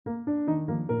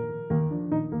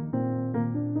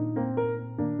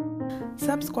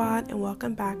Sup Squad, and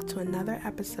welcome back to another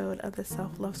episode of the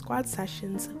Self-Love Squad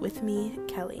sessions with me,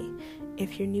 Kelly.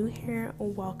 If you're new here,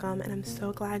 welcome, and I'm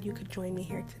so glad you could join me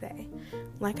here today.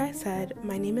 Like I said,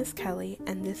 my name is Kelly,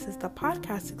 and this is the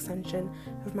podcast extension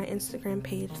of my Instagram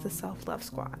page, the Self-Love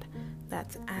Squad.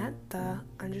 That's at the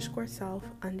 _self_love_squad,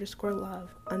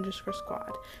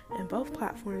 and both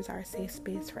platforms are a safe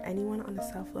space for anyone on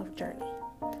a self-love journey.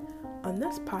 On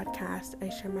this podcast, I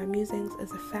share my musings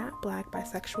as a fat, black,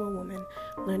 bisexual woman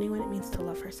learning what it means to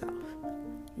love herself.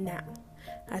 Now,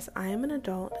 as I am an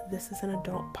adult, this is an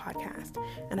adult podcast,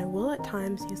 and I will at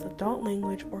times use adult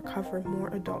language or cover more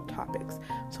adult topics,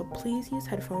 so please use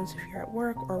headphones if you're at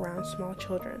work or around small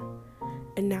children.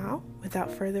 And now,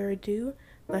 without further ado,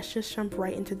 let's just jump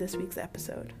right into this week's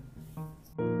episode.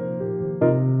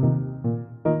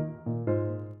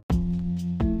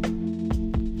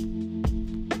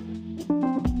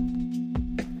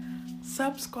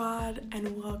 Sup Squad,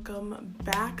 and welcome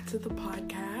back to the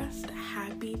podcast.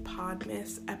 Happy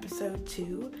Podmas episode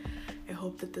 2. I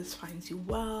hope that this finds you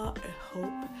well. I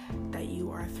hope that you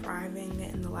are thriving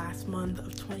in the last month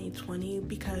of 2020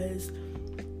 because,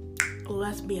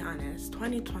 let's be honest,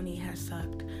 2020 has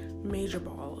sucked major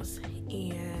balls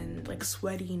and like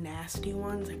sweaty, nasty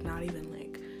ones, like not even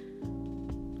like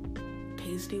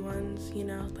tasty ones, you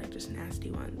know, like just nasty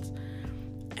ones.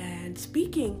 And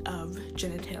speaking of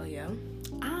genitalia,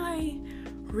 I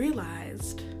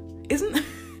realized,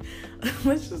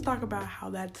 let's just talk about how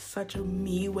that's such a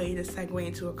me way to segue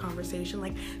into a conversation.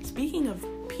 Like, speaking of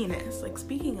penis, like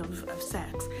speaking of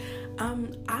sex,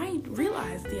 I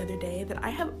realized the other day that I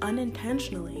have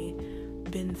unintentionally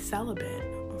been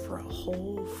celibate for a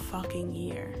whole fucking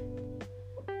year.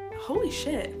 Holy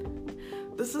shit.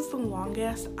 This is the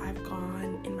longest I've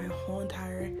gone in my whole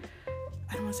entire,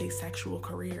 I don't want to say sexual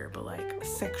career, but like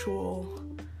sexual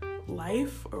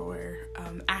life or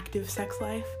active sex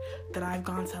life that I've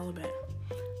gone celibate.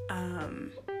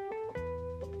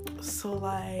 So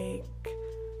like,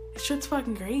 shit's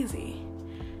fucking crazy.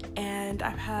 And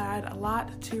I've had a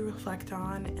lot to reflect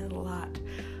on and a lot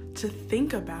to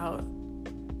think about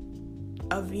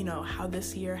of, you know, how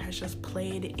this year has just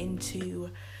played into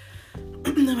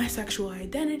my sexual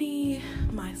identity,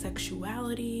 my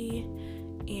sexuality.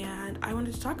 And I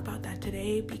wanted to talk about that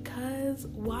today because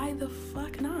why the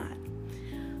fuck not?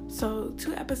 So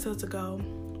 2 episodes ago,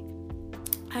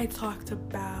 I talked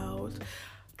about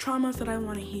traumas that I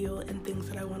want to heal and things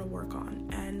that I want to work on.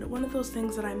 And one of those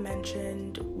things that I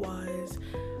mentioned was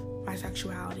my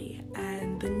sexuality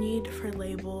and the need for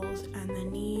labels and the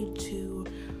need to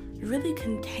really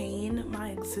contain my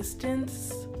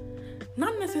existence,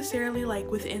 not necessarily like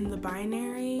within the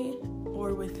binary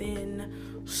or within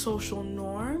social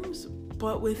norms,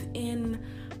 but within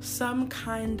some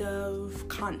kind of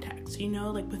context, you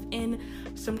know, like within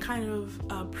some kind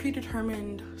of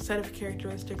predetermined set of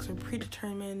characteristics or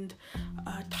predetermined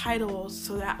titles,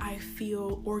 so that I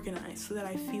feel organized, so that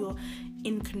I feel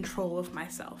in control of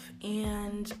myself.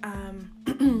 And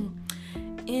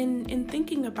in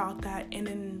thinking about that and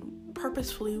in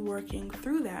purposefully working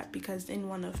through that, because in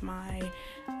one of my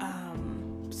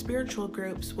spiritual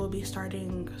groups we'll be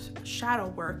starting shadow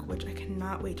work, which I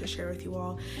cannot wait to share with you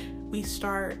all. We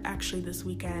start actually this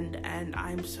weekend, and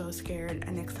I'm so scared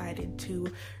and excited to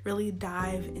really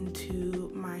dive into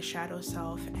my shadow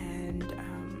self, and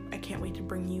I can't wait to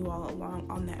bring you all along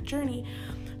on that journey.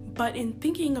 But in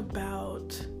thinking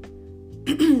about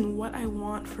what I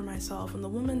want for myself and the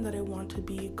woman that I want to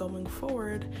be going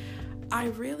forward, I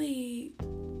really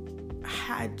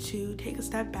had to take a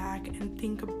step back and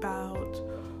think about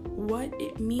what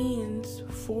it means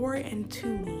for and to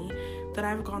me that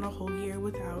I've gone a whole year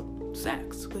without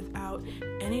sex, without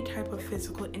any type of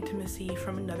physical intimacy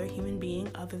from another human being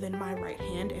other than my right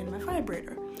hand and my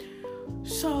vibrator.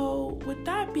 So with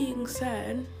that being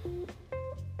said,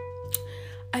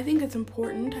 I think it's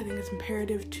important, I think it's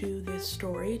imperative to this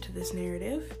story, to this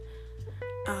narrative,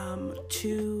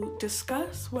 to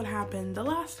discuss what happened the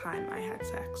last time I had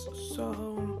sex.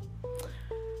 So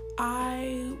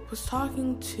I was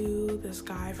talking to this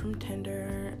guy from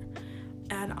Tinder,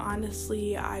 and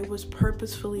honestly, I was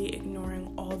purposefully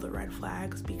ignoring all the red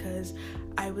flags because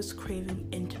I was craving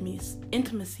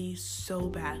intimacy so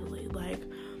badly. Like,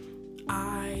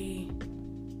 I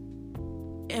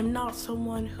am not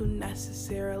someone who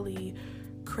necessarily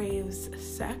craves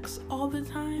sex all the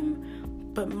time,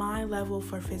 but my level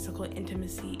for physical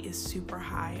intimacy is super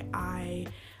high.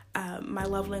 My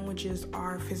love languages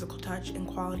are physical touch and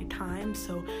quality time,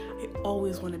 so I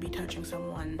always want to be touching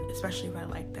someone, especially if I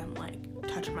like them. Like,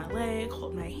 touch my leg,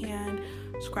 hold my hand,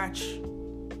 scratch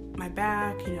my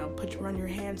back, run your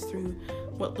hands through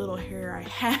what little hair I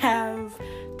have,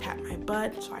 tap my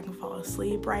butt so I can fall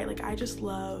asleep, right? Like, I just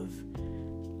love,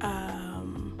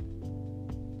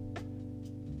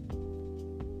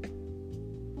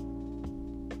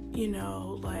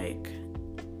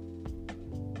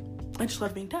 I just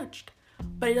love being touched.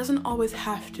 But it doesn't always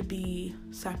have to be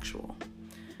sexual.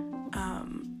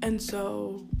 And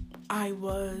so I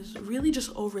was really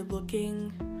just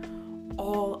overlooking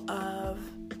all of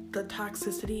the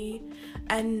toxicity,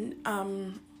 and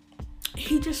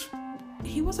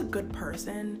he was a good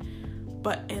person,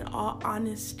 but in all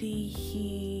honesty,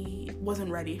 he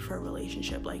wasn't ready for a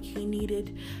relationship. Like, he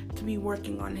needed to be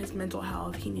working on his mental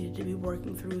health. He needed to be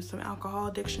working through some alcohol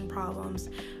addiction problems.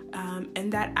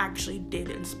 And that actually did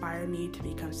inspire me to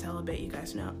become celibate. You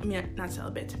guys know, not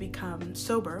celibate, to become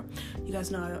sober. You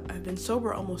guys know I've been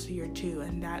sober almost a year too,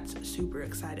 and that's super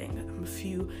exciting. I'm a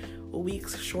few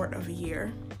weeks short of a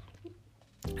year.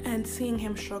 And seeing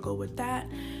him struggle with that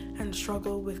and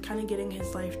struggle with kind of getting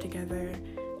his life together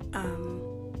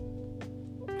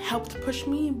helped push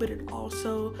me, but it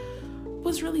also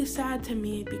was really sad to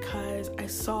me because I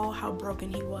saw how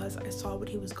broken he was. I saw what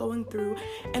he was going through,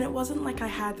 and it wasn't like I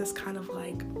had this kind of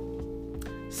like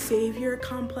savior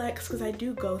complex, because I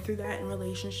do go through that in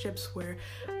relationships where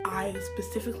I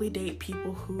specifically date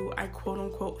people who I quote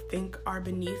unquote think are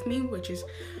beneath me, which is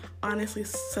honestly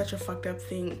such a fucked up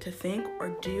thing to think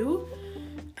or do,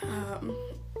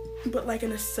 but like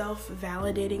in a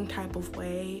self-validating type of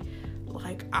way.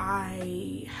 Like,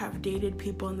 I have dated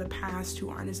people in the past who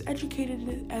aren't as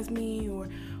educated as me or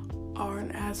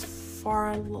aren't as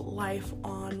far life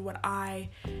on what I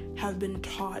have been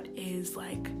taught is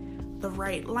like the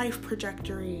right life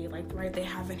trajectory, like right, they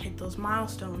haven't hit those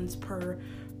milestones per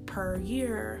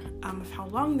year of how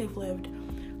long they've lived,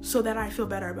 so that I feel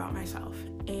better about myself.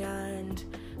 And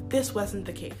this wasn't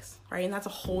the case, right? And that's a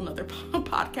whole nother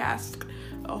podcast,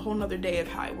 a whole nother day of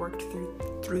how I worked through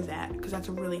that, because that's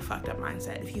a really fucked up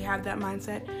mindset. If you have that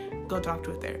mindset, go talk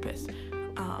to a therapist.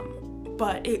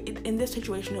 But in this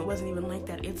situation, it wasn't even like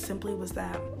that. It simply was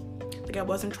that, like, I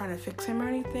wasn't trying to fix him or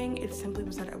anything. It simply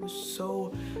was that I was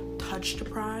so touch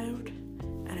deprived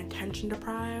and attention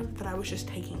deprived that I was just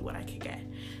taking what I could get.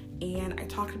 And I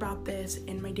talked about this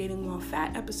in my Dating While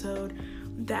Fat episode.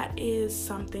 That is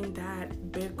something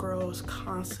that big girls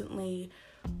constantly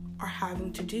are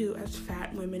having to do as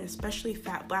fat women, especially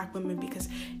fat Black women, because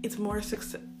it's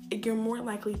you're more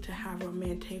likely to have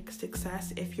romantic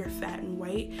success if you're fat and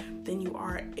white than you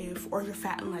are or you're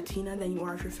fat and Latina than you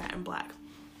are if you're fat and Black.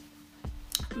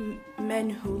 Men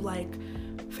who like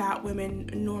fat women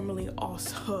normally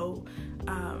also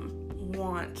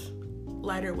want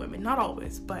lighter women. Not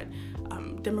always, but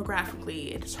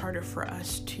demographically, it's harder for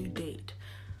us to date.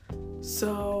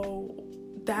 So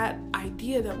that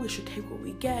idea that we should take what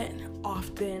we get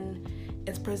often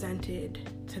is presented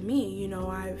to me.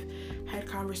 I've had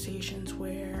conversations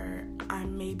where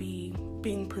I'm maybe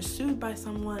being pursued by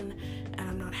someone and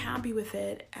I'm not happy with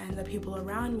it, and the people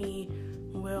around me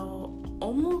will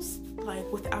almost, like,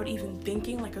 without even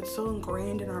thinking, like, it's so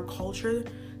ingrained in our culture,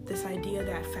 this idea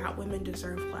that fat women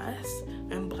deserve less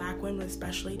and Black women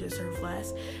especially deserve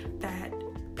less, that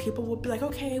people will be like,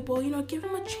 okay, well, give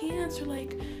him a chance, or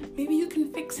like, maybe you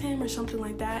can fix him or something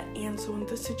like that. And so in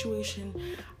this situation,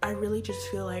 I really just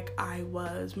feel like I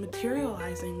was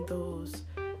materializing those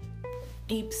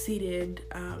deep-seated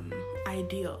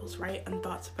ideals, right, and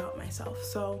thoughts about myself.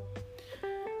 So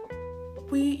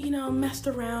we, messed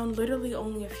around literally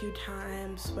only a few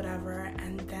times, whatever,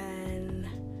 and then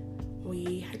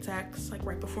we had sex like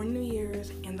right before New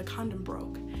Year's, and the condom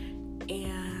broke.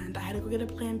 And I had to go get a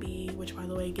plan B, which, by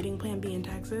the way, getting plan B in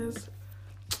Texas,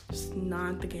 just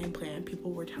not the game plan.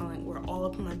 People were all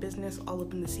up in my business, all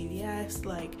up in the CVS.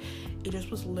 Like, it just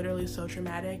was literally so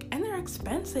traumatic. And they're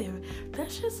expensive.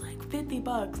 That's just like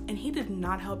 $50. And he did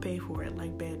not help pay for it.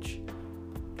 Like, bitch,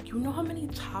 you know how many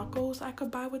tacos I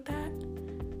could buy with that?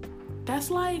 That's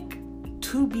like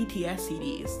 2 BTS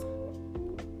CDs.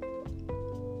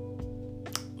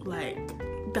 Like,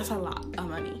 that's a lot of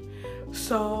money.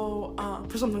 So,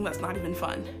 for something that's not even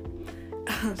fun.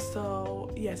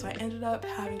 So I ended up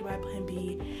having to buy plan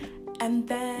B. And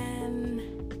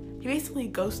then he basically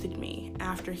ghosted me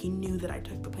after he knew that I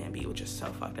took the plan B, which is so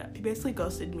fucked up. He basically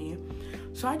ghosted me.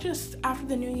 So after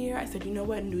the new year, I said, you know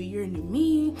what? New year, new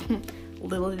me.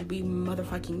 Little did we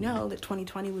motherfucking know that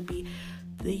 2020 would be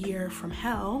the year from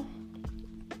hell.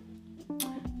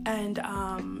 And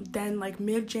then like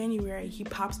mid-January, he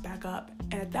pops back up.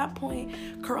 And at that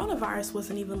point, coronavirus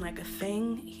wasn't even like a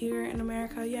thing here in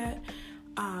America yet.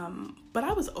 But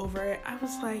I was over it. I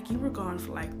was like, you were gone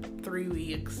for like 3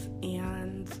 weeks.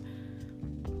 And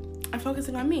I'm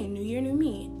focusing on me, new year, new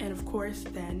me. And of course,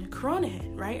 then Corona hit,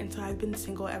 right? And so I've been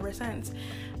single ever since.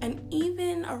 And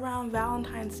even around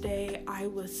Valentine's Day, I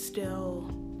was still,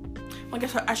 I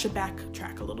guess I should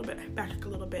backtrack a little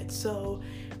bit. So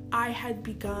I had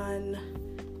begun,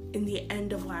 in the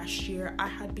end of last year, I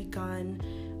had begun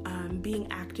being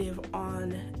active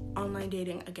on online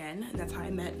dating again. And that's how I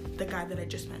met the guy that I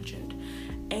just mentioned.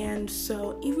 And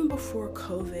so even before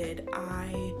COVID,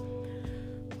 I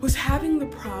was having the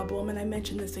problem, and I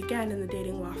mentioned this again in the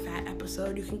Dating While Fat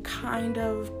episode. You can kind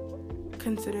of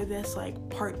consider this like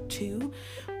part 2,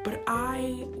 but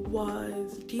I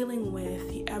was dealing with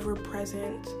the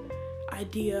ever-present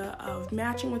idea of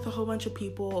matching with a whole bunch of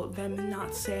people, them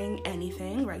not saying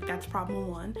anything, right? That's problem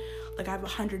 1. Like, I have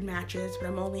 100 matches, but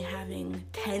I'm only having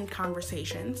 10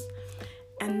 conversations.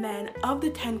 And then of the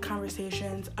 10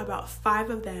 conversations, about 5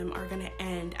 of them are going to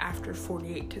end after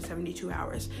 48 to 72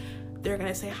 hours. They're going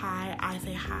to say hi, I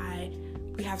say hi,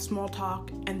 we have small talk,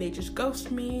 and they just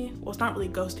ghost me. Well, it's not really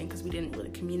ghosting because we didn't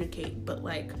really communicate, but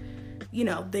like, you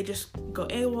know, they just go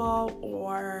AWOL,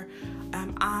 or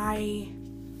I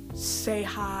say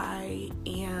hi,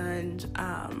 and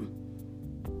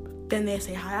then they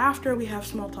say hi after we have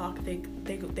small talk, they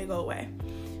go away.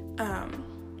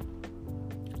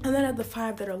 And then of the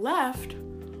 5 that are left,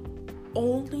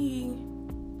 only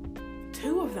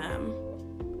 2 of them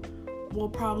will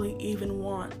probably even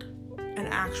want an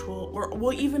actual, or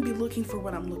will even be looking for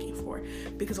what I'm looking for.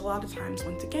 Because a lot of times,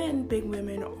 once again, big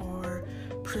women are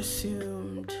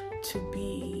presumed to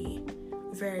be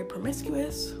very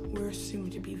promiscuous. We're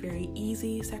assumed to be very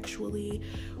easy sexually.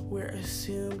 We're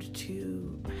assumed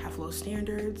to have low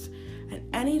standards. And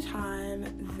anytime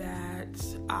that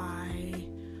I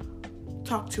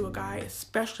talk to a guy,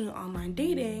 especially online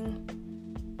dating,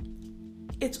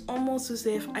 it's almost as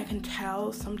if I can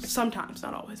tell, sometimes,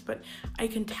 not always, but I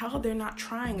can tell they're not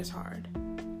trying as hard,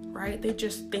 right? They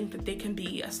just think that they can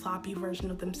be a sloppy version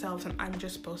of themselves, and I'm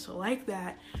just supposed to like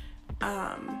that.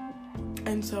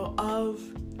 And so of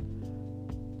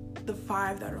the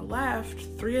 5 that are left,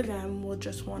 3 of them will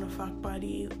just want a fuck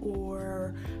buddy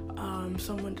or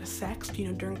someone to sext. You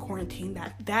know, during quarantine,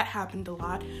 that happened a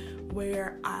lot,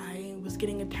 where I was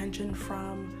getting attention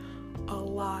from a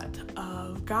lot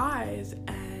of guys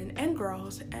and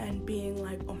girls, and being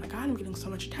like, oh my god, I'm getting so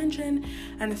much attention.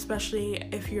 And especially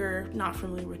if you're not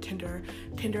familiar with Tinder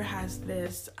has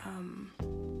this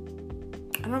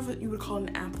I don't know if you would call it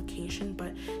an application,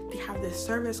 but they have this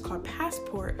service called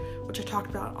Passport, which I talked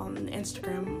about on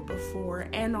Instagram before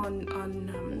and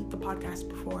on the podcast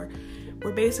before,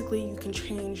 where basically you can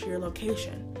change your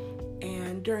location.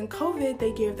 And during COVID,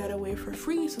 they gave that away for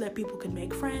free so that people could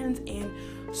make friends. And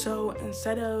so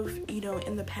instead of, you know,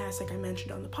 in the past, like I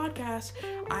mentioned on the podcast,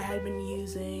 I had been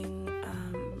using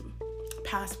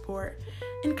Passport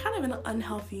in kind of an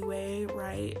unhealthy way,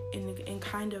 right? In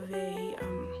kind of a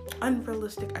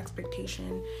unrealistic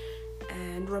expectation,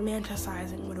 and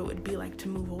romanticizing what it would be like to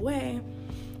move away,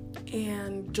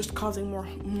 and just causing more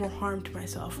harm to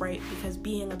myself, right? Because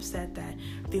being upset that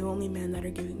the only men that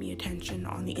are giving me attention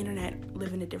on the internet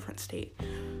live in a different state.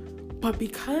 But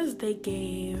because they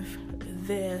gave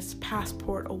this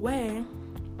Passport away,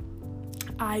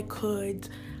 I could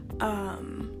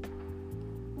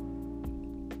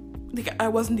I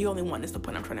wasn't the only one, is the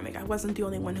point I'm trying to make. I wasn't the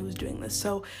only one who was doing this.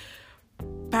 So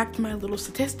back to my little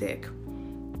statistic,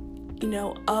 you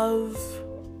know, of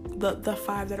the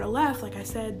 5 that are left, like I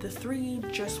said, the 3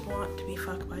 just want to be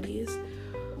fuck buddies,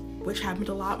 which happened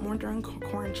a lot more during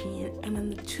quarantine. And then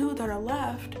the 2 that are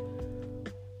left,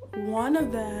 one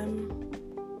of them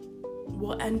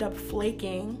will end up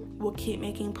flaking. We'll keep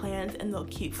making plans and they'll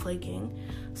keep flaking.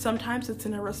 Sometimes it's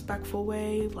in a respectful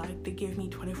way, like they give me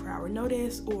 24-hour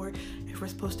notice, or if we're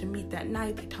supposed to meet that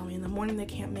night, they tell me in the morning they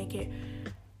can't make it.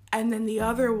 And then the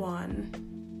other one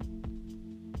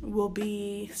will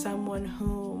be someone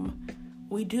whom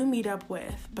we do meet up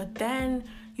with, but then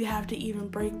you have to even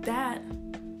break that.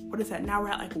 What is that? Now we're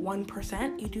at like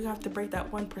 1%. You do have to break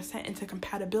that 1% into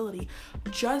compatibility.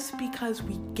 Just because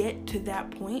we get to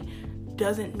that point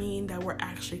doesn't mean that we're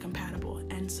actually compatible.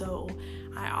 And so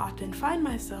I often find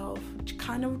myself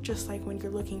kind of just like when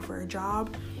you're looking for a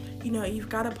job, you know, you've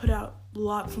got to put out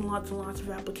lots and lots and lots of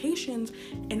applications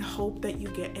and hope that you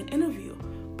get an interview.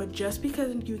 But just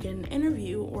because you get an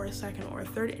interview or a second or a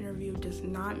third interview does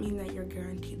not mean that you're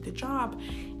guaranteed the job.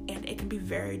 And it can be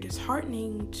very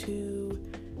disheartening to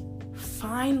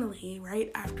finally, right,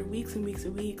 after weeks and weeks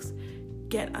and weeks,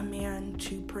 get a man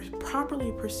to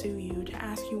properly pursue you, to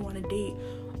ask you on a date,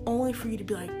 only for you to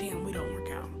be like, damn, we don't work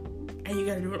out. And you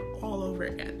gotta do it all over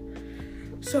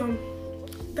again. So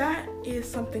that is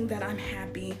something that I'm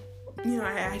happy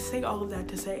I say all of that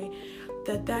to say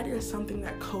that is something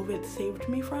that COVID saved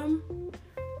me from,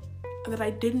 that I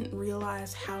didn't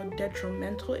realize how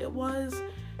detrimental it was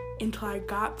until I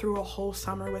got through a whole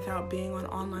summer without being on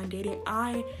online dating.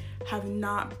 I have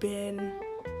not been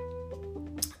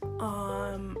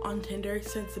on Tinder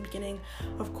since the beginning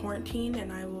of quarantine,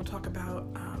 and I will talk about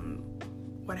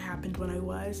what happened when I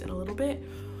was in a little bit.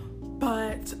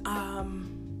 But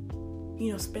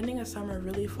spending a summer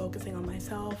really focusing on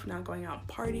myself, not going out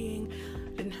partying,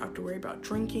 didn't have to worry about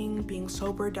drinking. Being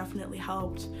sober definitely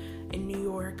helped. In New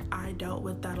York, I dealt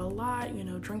with that a lot,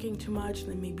 drinking too much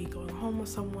and then maybe going home with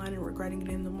someone and regretting it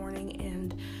in the morning,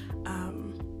 and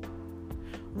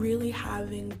really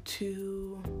having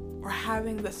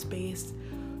the space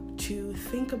to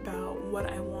think about what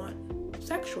I want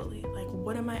sexually, like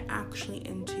what am I actually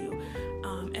into,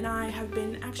 and I have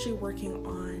been actually working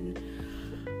on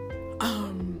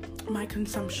my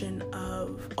consumption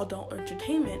of adult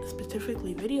entertainment,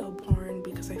 specifically video porn,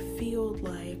 because I feel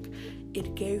like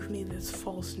it gave me this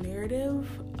false narrative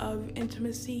of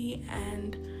intimacy,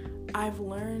 and I've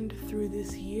learned through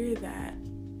this year that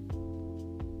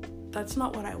that's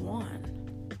not what I want.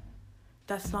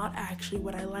 That's not actually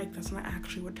what I like. That's not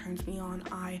actually what turns me on.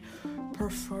 I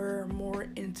prefer more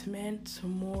intimate,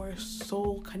 more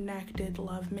soul-connected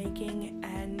lovemaking,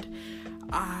 and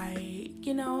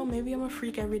maybe I'm a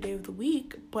freak every day of the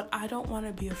week, but I don't want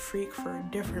to be a freak for a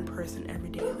different person every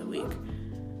day of the week.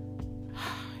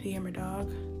 You hear my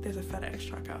dog? There's a FedEx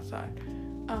truck outside.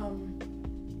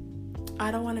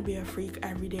 I don't want to be a freak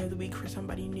every day of the week for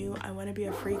somebody new. I want to be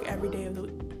a freak every day of the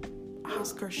week.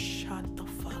 Oscar, shut the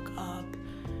fuck up.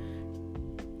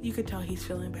 You could tell he's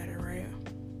feeling better, right?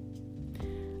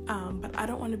 But I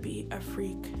don't want to be a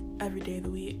freak every day of the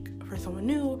week for someone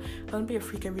new. I want to be a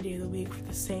freak every day of the week for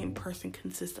the same person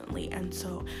consistently. And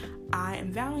so I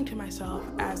am vowing to myself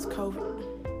as COVID...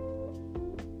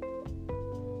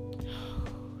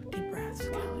 Deep breaths,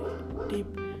 Kelly.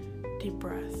 Deep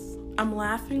breaths. I'm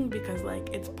laughing because,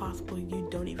 it's possible you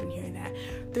don't even hear that.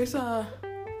 There's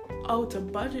it's a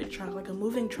budget truck, like a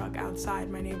moving truck outside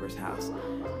my neighbor's house.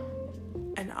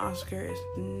 And Oscar is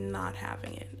not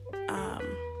having it.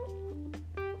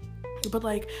 But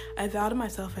I vow to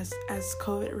myself as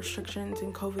COVID restrictions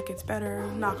and COVID gets better,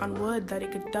 knock on wood that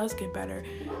it does get better,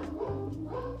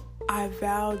 I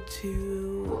vowed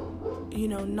to,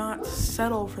 not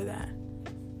settle for that.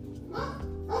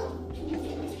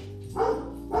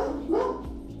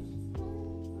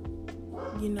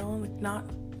 Not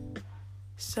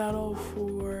settle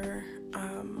for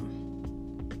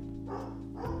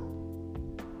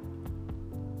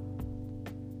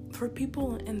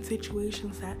people in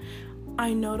situations that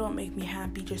I know don't make me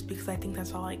happy just because I think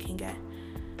that's all I can get.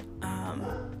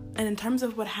 And in terms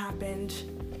of what happened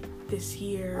this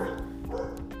year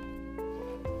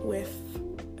with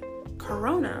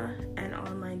Corona and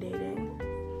online dating,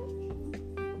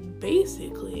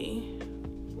 basically,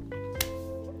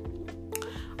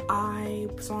 I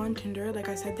was on Tinder. Like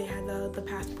I said, they had the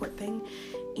passport thing,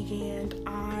 and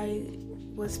I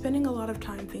was spending a lot of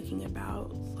time thinking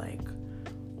about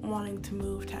wanting to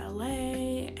move to LA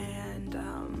and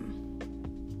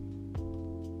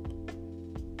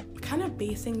kind of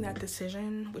basing that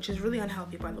decision, which is really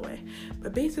unhealthy by the way,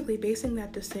 but basically basing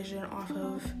that decision off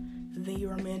of the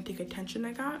romantic attention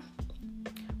I got,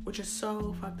 which is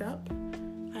so fucked up.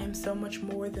 I am so much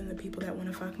more than the people that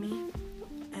want to fuck me,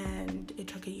 and it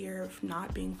took a year of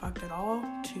not being fucked at all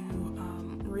to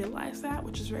realize that,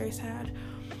 which is very sad.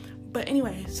 But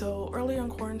anyway, so early on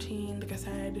quarantine, like I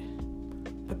said,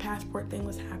 the passport thing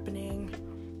was happening,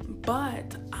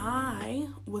 but I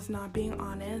was not being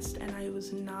honest, and I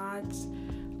was not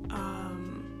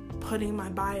putting my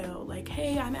bio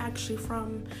hey, I'm actually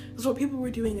from, because what people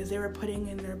were doing is they were putting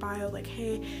in their bio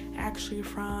hey, actually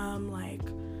from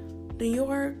New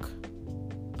York,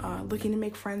 looking to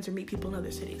make friends or meet people in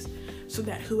other cities, so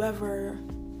that whoever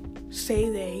say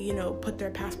they put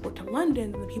their passport to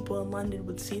London, and the people in London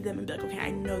would see them and be okay,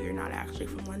 I know you're not actually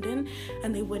from London,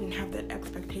 and they wouldn't have that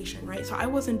expectation, right? So I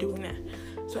wasn't doing that.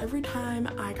 So every time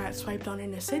I got swiped on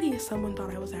in a city, someone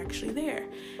thought I was actually there,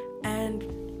 and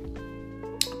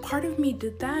part of me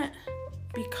did that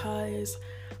because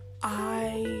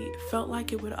I felt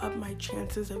like it would up my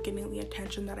chances of getting the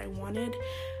attention that I wanted.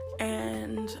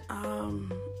 And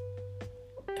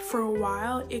for a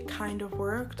while it kind of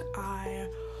worked. I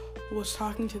was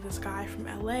talking to this guy from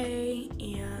LA,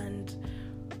 and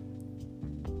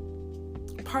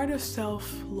part of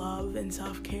self-love and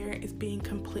self-care is being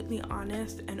completely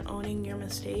honest and owning your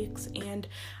mistakes, and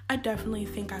I definitely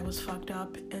think I was fucked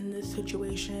up in this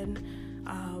situation.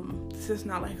 This is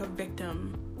not a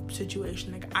victim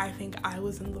situation. Like, I think I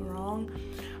was in the wrong.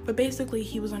 But basically,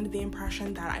 he was under the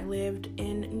impression that I lived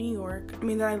in New York. I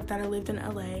mean, that I lived in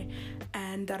LA,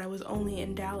 and that I was only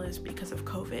in Dallas because of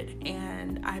COVID.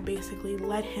 And I basically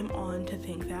led him on to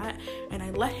think that, and I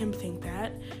let him think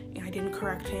that, and I didn't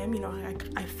correct him. You know,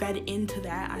 I fed into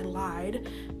that. I lied,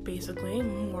 basically,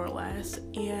 more or less.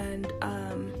 And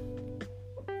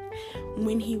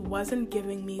when he wasn't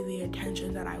giving me the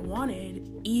attention that I wanted,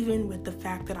 even with the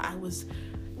fact that I was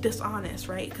dishonest,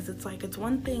 right? Because it's like, it's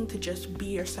one thing to just be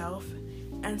yourself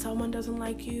and someone doesn't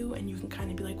like you, and you can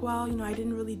kind of be like, well, you know, I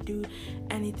didn't really do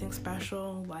anything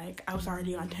special, like, I was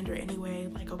already on Tinder anyway,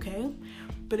 like, okay.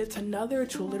 But it's another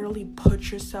to literally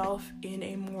put yourself in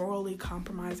a morally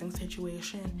compromising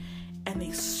situation and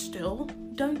they still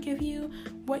don't give you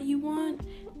what you want.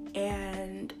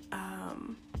 And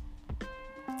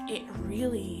it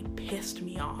really pissed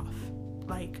me off,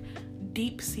 like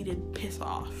deep-seated piss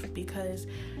off, because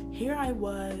here I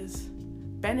was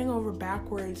bending over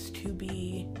backwards to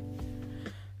be,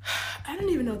 I don't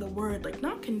even know the word, like,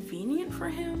 not convenient for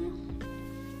him,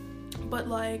 but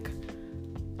like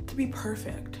to be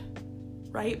perfect,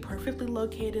 right? Perfectly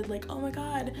located, like, oh my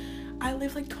god, I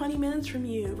live like 20 minutes from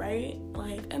you, right?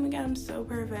 Like, oh my god, I'm so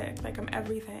perfect, like, I'm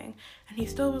everything. And he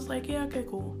still was like, yeah, okay,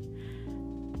 cool.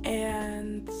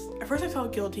 And at first I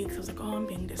felt guilty because I was like, oh, I'm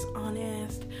being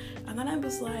dishonest. And then I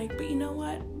was like, but you know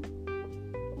what?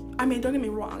 I mean, don't get me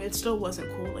wrong, it still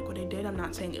wasn't cool, like, what I did. I'm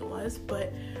not saying it was,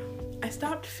 but I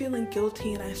stopped feeling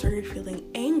guilty and I started feeling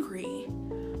angry,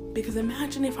 because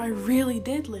imagine if I really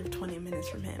did live 20 minutes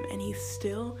from him and he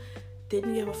still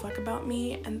didn't give a fuck about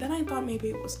me. And then I thought maybe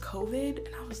it was COVID,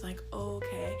 and I was like, oh,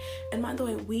 okay. And by the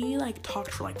way, we like talked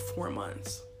for like 4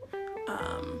 months.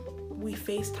 We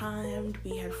FaceTimed,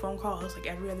 we had phone calls like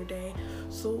every other day.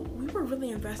 So we were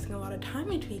really investing a lot of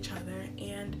time into each other,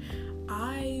 and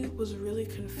I was really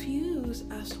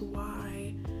confused as to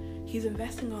why he's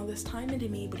investing all this time into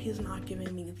me, but he's not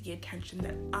giving me the attention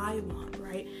that I want,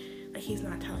 right? Like, he's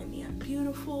not telling me I'm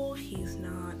beautiful, he's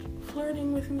not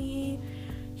flirting with me,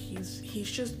 he's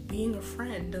just being a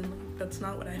friend, and like, that's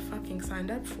not what I fucking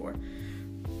signed up for.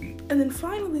 And then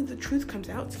finally the truth comes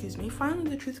out,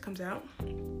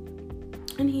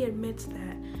 and he admits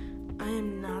that I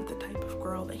am not the type of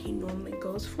girl that he normally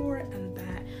goes for, and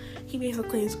that he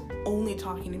basically is only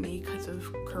talking to me because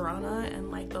of Corona, and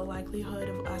like the likelihood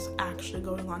of us actually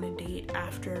going on a date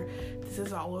after this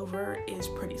is all over is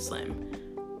pretty slim.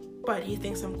 But he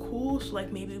thinks I'm cool, so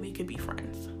like maybe we could be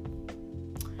friends.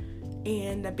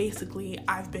 And that basically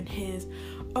I've been his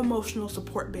emotional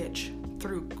support bitch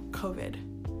through COVID,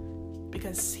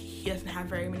 because he doesn't have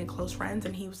very many close friends,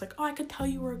 and he was like, oh, I could tell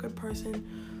you were a good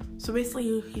person. So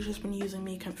basically he's just been using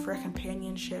me for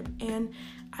companionship. And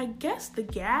I guess the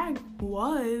gag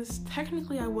was,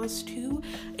 technically I was too,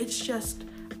 it's just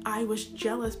I was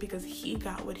jealous because he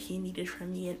got what he needed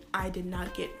from me and I did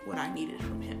not get what I needed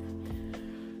from him.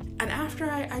 And after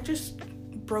I just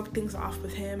broke things off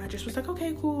with him, I just was like,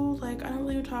 okay, cool, like, I don't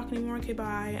really talk anymore, okay,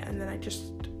 bye. And then I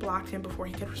just blocked him before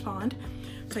he could respond.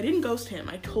 So I didn't ghost him,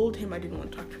 I told him I didn't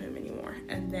want to talk to him anymore,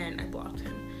 and then I blocked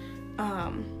him.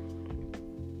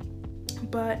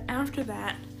 But after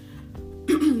that,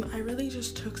 I really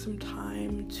just took some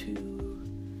time to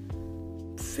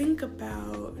think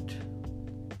about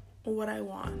what I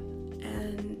want.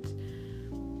 And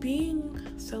being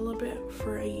celibate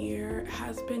for a year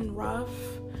has been rough.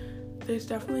 There's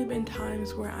definitely been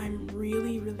times where I'm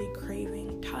really, really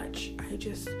craving touch. I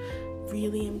just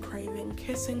really am craving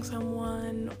kissing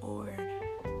someone, or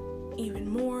even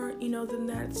more, you know, than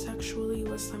that, sexually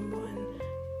with someone.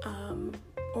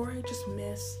 Or I just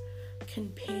miss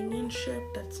companionship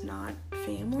that's not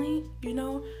family, you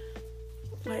know?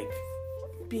 Like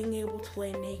being able to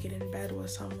lay naked in bed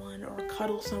with someone or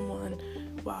cuddle someone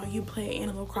while you play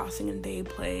Animal Crossing and they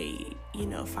play, you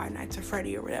know, Five Nights at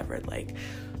Freddy or whatever. Like,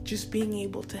 just being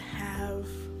able to have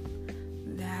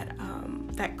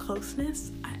that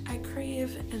closeness I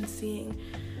crave, and seeing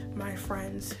my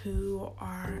friends who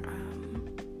are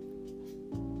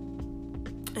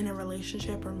in a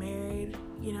relationship or married,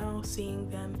 you know, seeing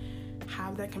them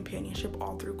have that companionship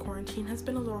all through quarantine has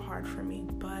been a little hard for me.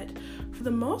 But for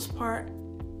the most part,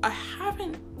 I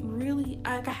hadn't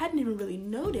even really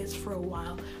noticed for a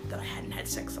while that I hadn't had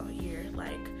sex all year.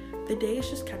 Like, the days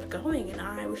just kept going, and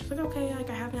I was just like, okay, like,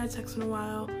 I haven't had sex in a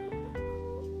while.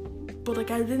 But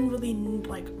like, I didn't really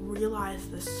like realize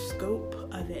the scope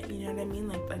of it, you know what I mean?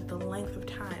 Like the length of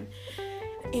time.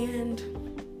 And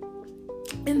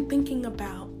in thinking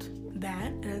about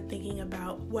that, and thinking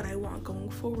about what I want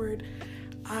going forward,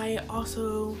 I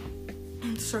also,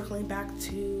 circling back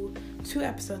to 2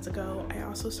 episodes ago, I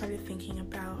also started thinking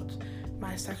about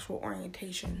my sexual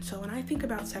orientation. So when I think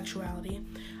about sexuality,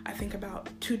 I think about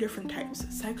 2 different types.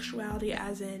 Sexuality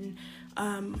as in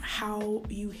how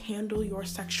you handle your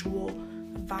sexual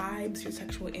vibes, your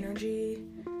sexual energy.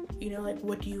 Like,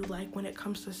 what do you like when it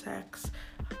comes to sex?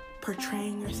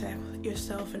 Portraying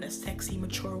yourself in a sexy,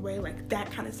 mature way, like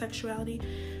that kind of sexuality,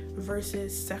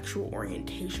 versus sexual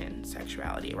orientation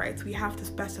sexuality, right? So we have to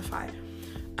specify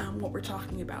what we're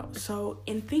talking about. So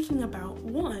in thinking about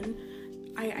one,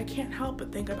 I can't help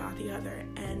but think about the other.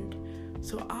 And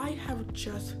so I have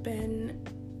just been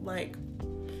like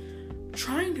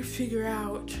trying to figure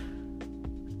out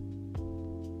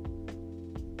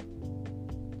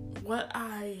what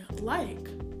I like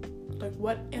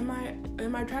what am I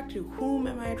attracted to? Whom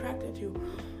am I attracted to?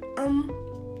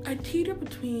 I teeter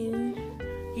between,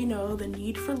 the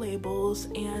need for labels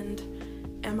and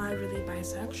am I really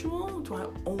bisexual? Do I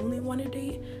only want to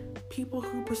date people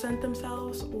who present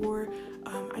themselves or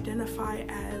identify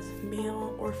as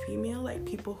male or female, like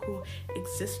people who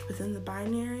exist within the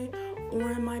binary? Or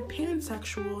am I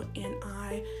pansexual and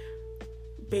I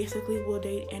basically will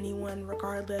date anyone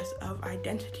regardless of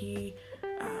identity,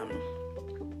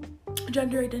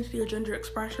 gender identity or gender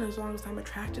expression, as long as I'm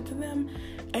attracted to them,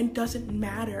 and doesn't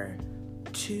matter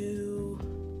to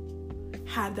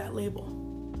have that label,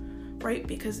 right?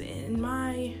 Because in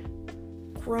my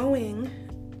growing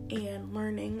and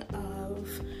learning of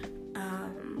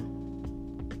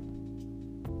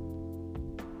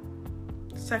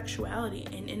sexuality,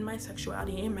 and in my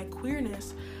sexuality and my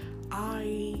queerness,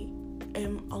 I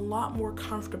am a lot more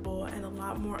comfortable and a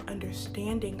lot more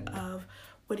understanding of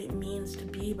what it means to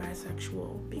be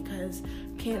bisexual, because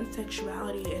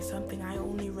pansexuality is something I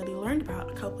only really learned about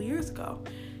a couple years ago,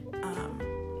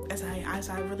 as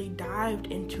I really dived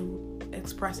into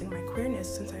expressing my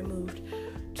queerness since I moved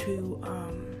to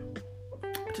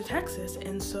Texas.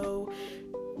 And so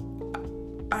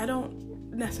I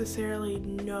don't necessarily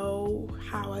know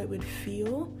how I would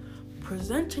feel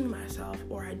presenting myself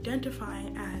or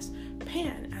identifying as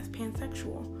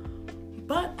pansexual.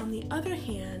 But on the other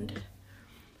hand,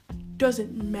 does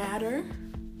it matter?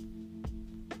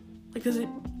 Like,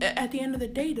 at the end of the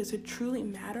day, does it truly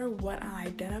matter what I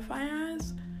identify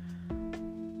as?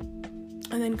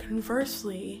 And then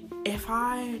conversely, if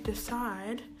I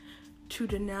decide to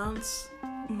denounce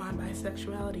my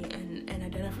bisexuality and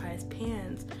identify as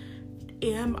pans,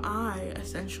 am I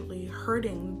essentially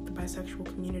hurting the bisexual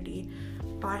community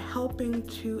by helping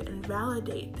to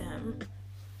invalidate them?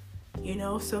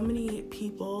 So many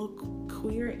people,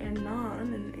 queer and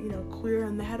non, and queer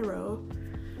and the hetero,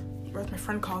 or as my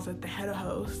friend calls it, the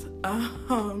heteros,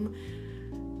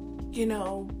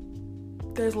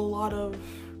 there's a lot of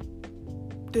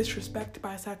disrespect to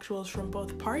bisexuals from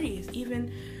both parties.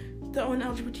 Even the own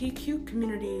LGBTQ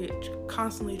community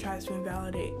constantly tries to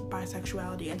invalidate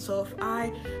bisexuality. And so if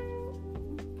I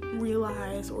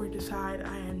realize or decide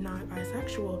I am not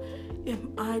bisexual,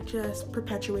 am I just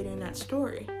perpetuating that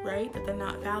story, right? That they're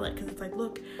not valid? Because it's like,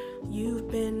 look, you've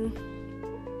been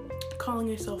calling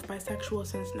yourself bisexual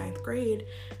since 9th grade,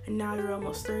 and now you're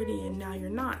almost 30, and now you're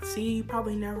not. See, you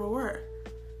probably never were,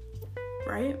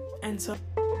 right? And so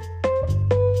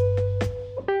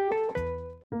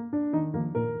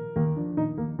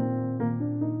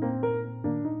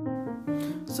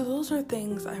those are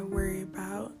things I worry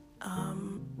about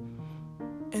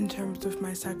in terms of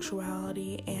my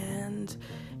sexuality. And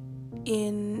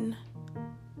in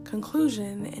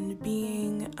conclusion, in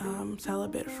being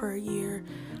celibate for a year,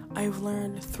 I've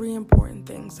learned 3 important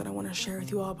things that I want to share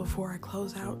with you all before I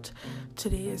close out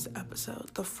today's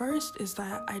episode. The first is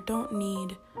that I don't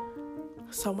need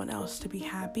someone else to be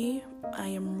happy. I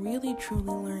am really truly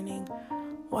learning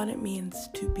what it means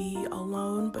to be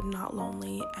alone but not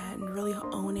lonely, and really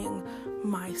owning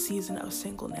my season of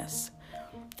singleness.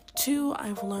 2,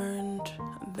 I've learned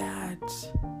that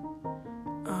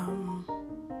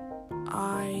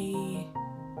I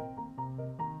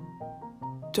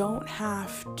don't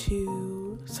have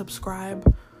to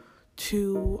subscribe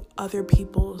to other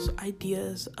people's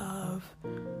ideas of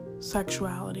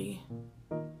sexuality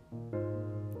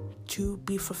to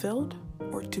be fulfilled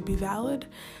or to be valid,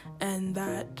 and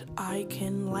that I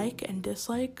can like and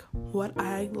dislike what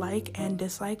I like and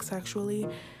dislike sexually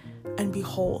and be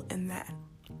whole in that.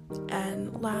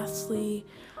 And lastly,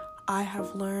 I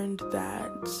have learned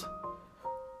that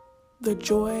the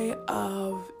joy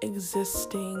of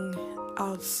existing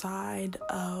outside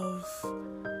of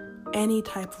any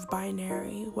type of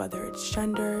binary, whether it's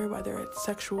gender, whether it's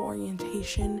sexual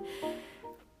orientation,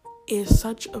 is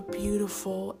such a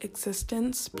beautiful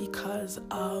existence because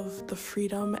of the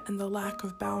freedom and the lack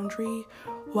of boundary,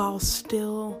 while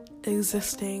still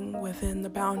existing within the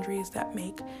boundaries that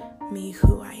make me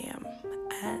who I am.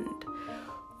 And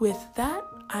with that,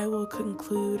 I will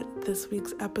conclude this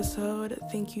week's episode.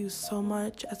 Thank you so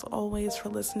much, as always, for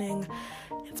listening.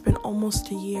 It's been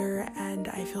almost a year, and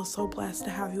I feel so blessed to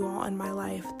have you all in my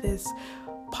life. This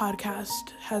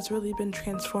podcast has really been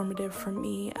transformative for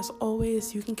me. As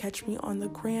always, you can catch me on the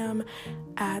gram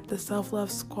at the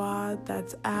Self-Love Squad.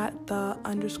 That's at the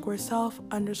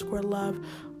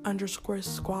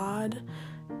 _self_love_squad.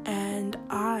 And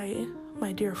I,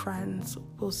 my dear friends,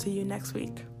 will see you next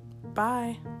week.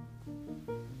 Bye.